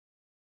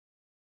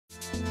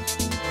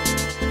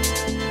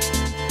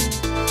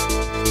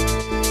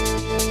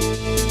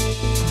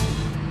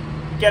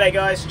G'day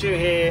guys, Stu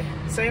here.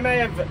 So you may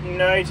have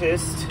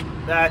noticed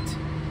that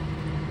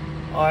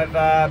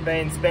I've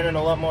been spending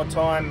a lot more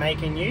time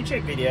making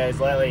YouTube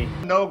videos lately.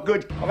 No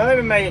good. I've only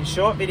been making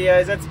short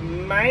videos. That's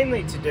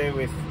mainly to do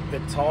with the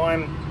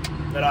time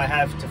that I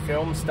have to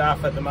film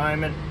stuff at the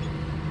moment.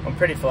 I'm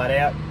pretty flat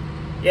out.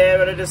 Yeah,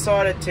 but I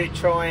decided to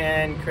try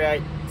and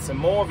create some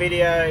more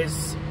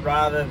videos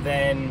rather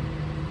than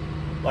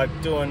like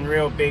doing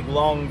real big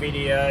long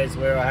videos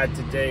where I had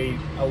to do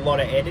a lot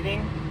of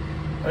editing.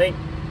 I think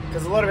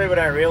because a lot of people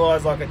don't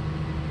realise like a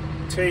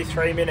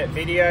 2-3 minute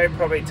video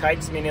probably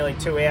takes me nearly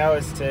 2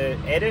 hours to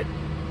edit.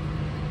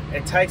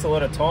 It takes a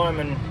lot of time,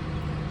 and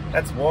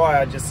that's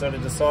why I just sort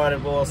of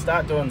decided, well, I'll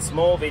start doing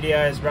small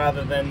videos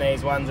rather than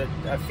these ones that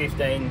are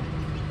 15,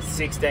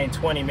 16,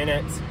 20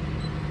 minutes.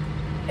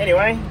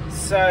 Anyway,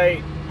 so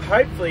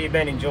hopefully you've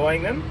been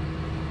enjoying them,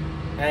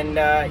 and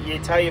you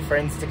tell your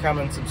friends to come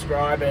and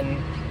subscribe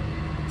and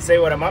see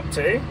what I'm up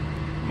to.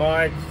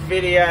 My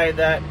video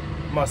that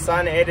my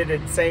son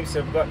edited seems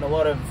to have gotten a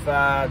lot of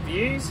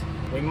views.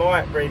 We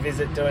might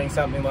revisit doing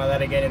something like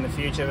that again in the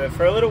future, but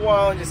for a little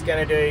while I'm just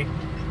going to do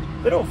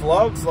little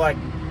vlogs, like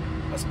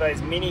I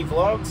suppose mini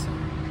vlogs.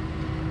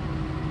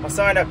 I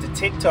signed up to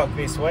TikTok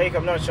this week.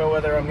 I'm not sure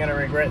whether I'm going to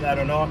regret that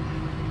or not.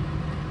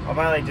 I've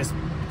only just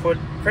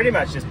pretty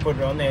much just put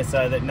it on there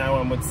so that no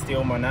one would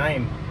steal my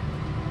name,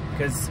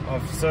 because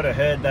I've sort of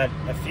heard that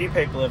a few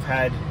people have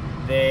had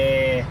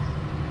their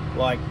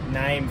like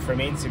name from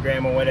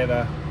Instagram or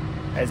whatever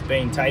has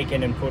been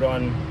taken and put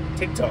on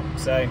TikTok.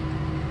 So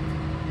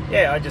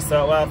yeah, I just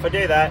thought, well, if I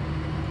do that,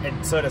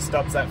 it sort of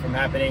stops that from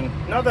happening.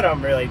 Not that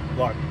I'm really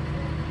like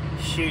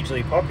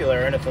hugely popular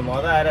or anything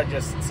like that, I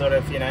just sort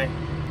of, you know.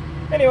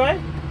 Anyway,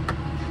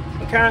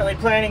 I'm currently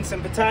planting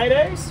some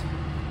potatoes,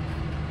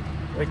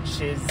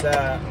 which is,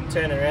 I'm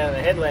turning around the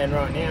headland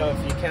right now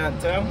if you can't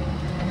tell.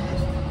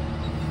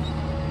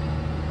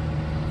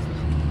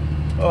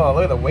 Oh,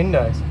 look at the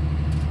windows.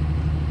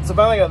 So I've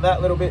only got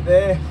that little bit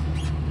there.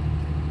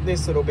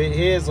 This little bit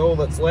here is all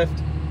that's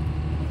left.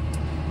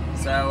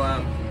 So,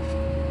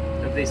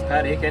 of this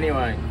paddock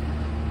anyway.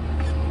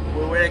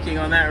 We're working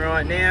on that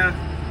right now.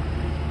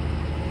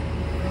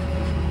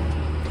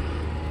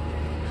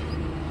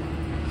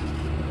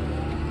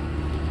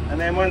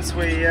 And then once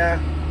we,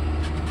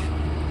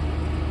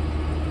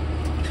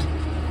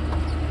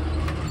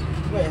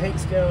 what the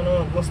heck's going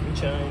on? I've lost my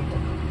chain.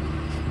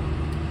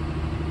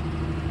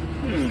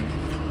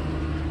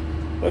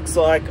 Looks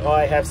like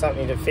I have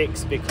something to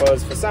fix,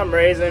 because for some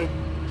reason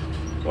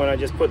when I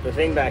just put the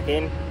thing back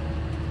in,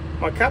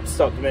 my cup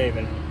stopped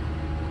moving.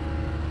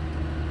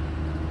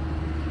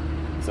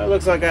 So it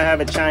looks like I have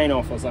a chain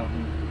off or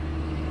something.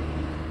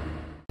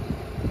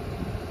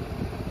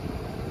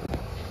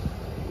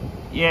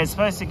 Yeah, it's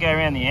supposed to go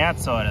around the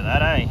outside of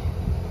that, eh?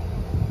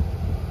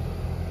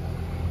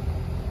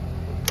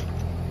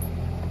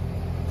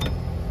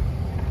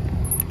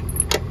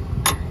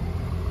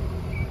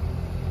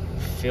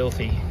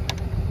 Filthy.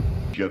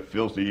 You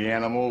filthy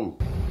animal.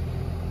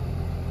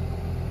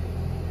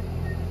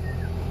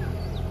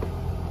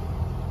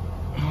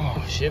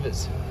 Oh,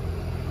 shivers.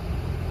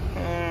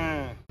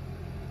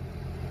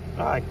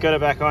 I got it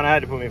back on. I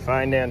had to put my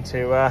phone down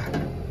to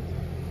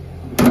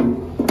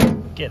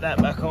get that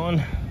back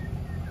on,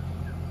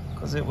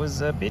 because it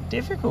was a bit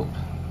difficult.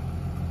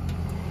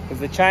 Because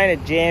the chain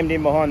had jammed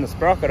in behind the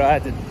sprocket, I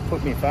had to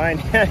put my phone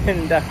down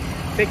and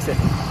fix it.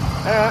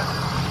 Alright,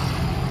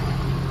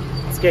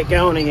 let's get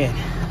going again.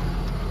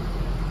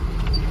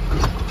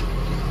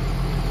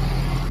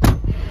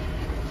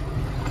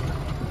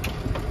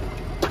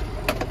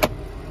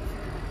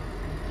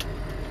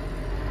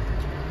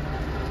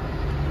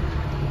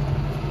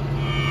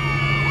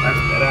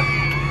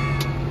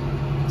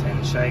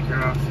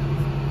 Shaker off.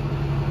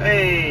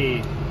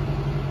 Hey!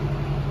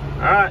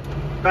 Alright,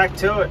 back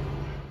to it.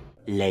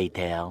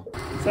 Later.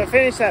 So I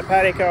finished that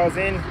paddock I was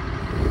in.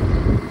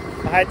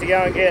 I had to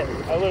go and get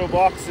a little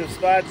box of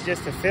spuds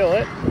just to fill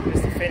it,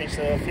 just to finish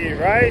a few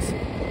rows.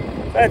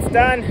 That's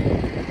done.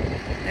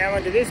 Now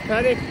onto this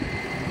paddock,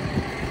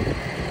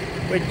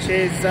 which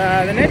is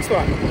the next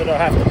one that I'll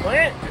have to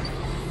plant.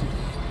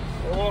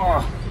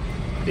 Oh,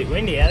 a bit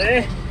windy out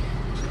there.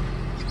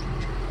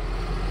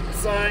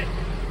 So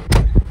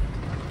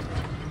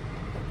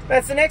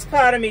that's the next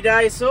part of my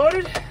day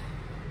sorted,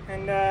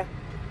 and I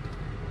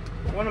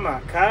want to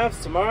mark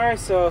calves tomorrow,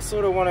 so I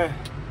sort of want to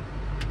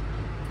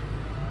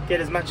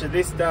get as much of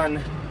this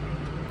done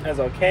as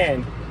I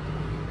can,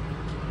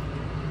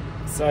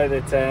 so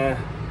that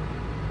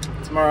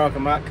tomorrow I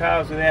can mark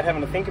calves without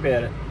having to think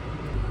about it.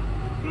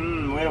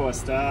 Where do I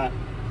start?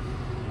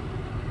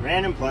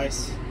 Random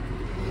place.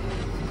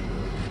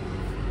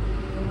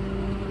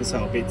 This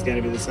whole bit's going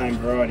to be the same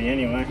variety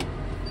anyway.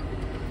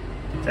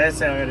 First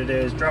thing I'm going to do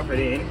is drop it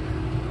in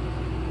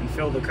and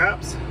fill the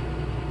cups.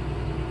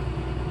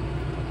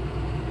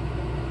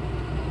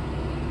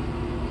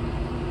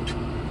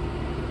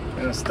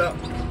 And I stop,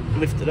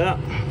 lift it up,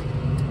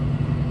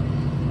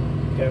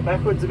 go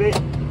backwards a bit,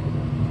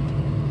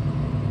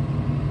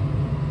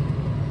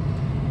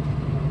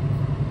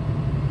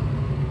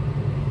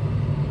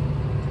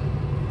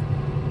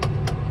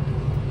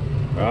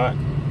 Right,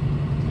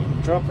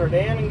 drop her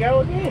down and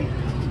go again.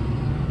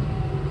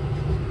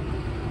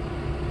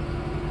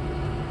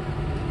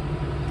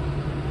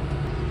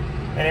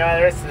 Anyway,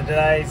 the rest of the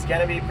day is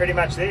going to be pretty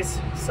much this.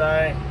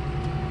 So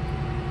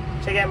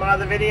check out my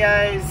other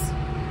videos,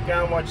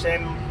 go and watch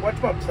them.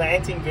 Watch my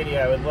planting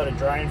video with a lot of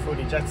drone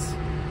footage. That's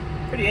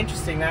pretty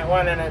interesting, that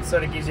one, and it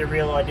sort of gives you a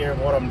real idea of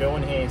what I'm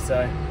doing here. So,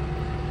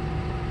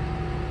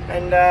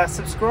 and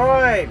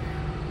subscribe,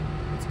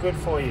 it's good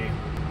for you.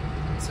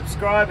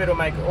 Subscribe, it'll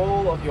make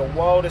all of your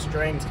wildest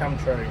dreams come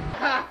true.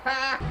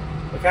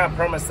 We can't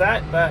promise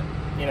that, but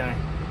you know,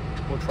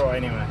 we'll try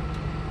anyway.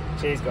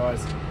 Cheers,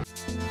 guys.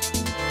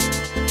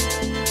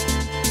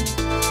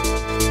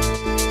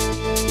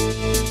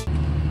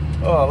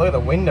 Oh, look at the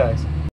windows.